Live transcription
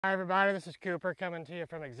Hi everybody, this is Cooper coming to you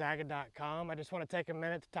from Exaga.com. I just want to take a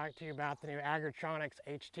minute to talk to you about the new AgraTronix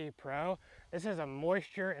HT Pro. This is a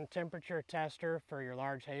moisture and temperature tester for your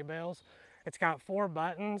large hay bales. It's got 4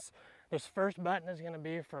 buttons. This first button is going to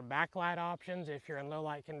be for backlight options if you're in low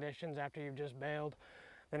light conditions after you've just baled.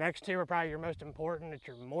 The next 2 are probably your most important. It's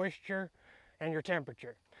your moisture and your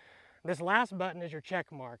temperature. This last button is your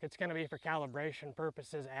check mark. It's going to be for calibration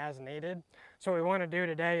purposes as needed. So what we want to do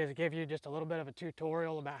today is give you just a little bit of a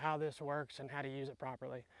tutorial about how this works and how to use it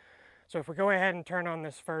properly. So if we go ahead and turn on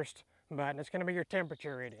this first button, it's going to be your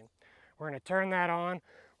temperature reading. We're going to turn that on.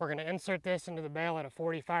 We're going to insert this into the bale at a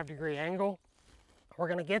 45-degree angle. We're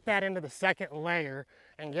going to get that into the second layer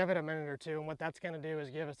and give it a minute or 2, and what that's going to do is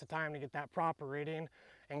give us the time to get that proper reading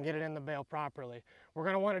and get it in the bale properly. We're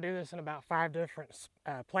going to want to do this in about 5 different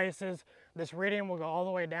places. This reading will go all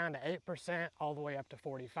the way down to 8%, all the way up to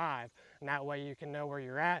 45, and that way you can know where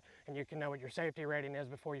you're at and you can know what your safety rating is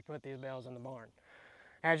before you put these bales in the barn.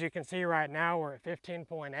 As you can see right now, we're at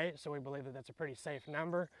 15.8, so we believe that that's a pretty safe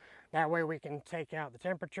number. That way we can take out the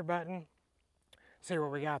temperature button, see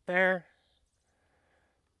what we got there.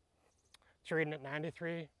 It's reading at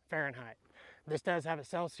 93 Fahrenheit. This does have a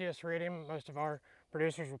Celsius reading. Most of our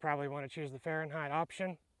producers will probably want to choose the Fahrenheit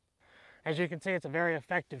option. As you can see, it's a very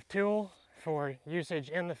effective tool for usage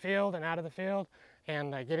in the field and out of the field,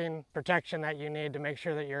 and getting protection that you need to make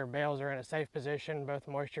sure that your bales are in a safe position, both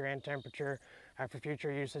moisture and temperature, for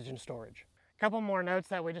future usage and storage. A couple more notes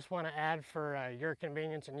that we just want to add for your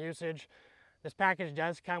convenience and usage. This package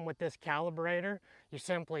does come with this calibrator. You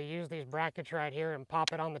simply use these brackets right here and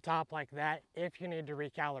pop it on the top like that if you need to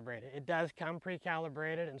recalibrate it. It does come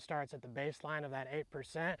pre-calibrated and starts at the baseline of that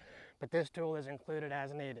 8%, but this tool is included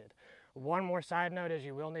as needed. One more side note is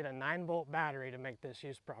you will need a 9-volt battery to make this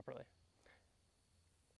used properly.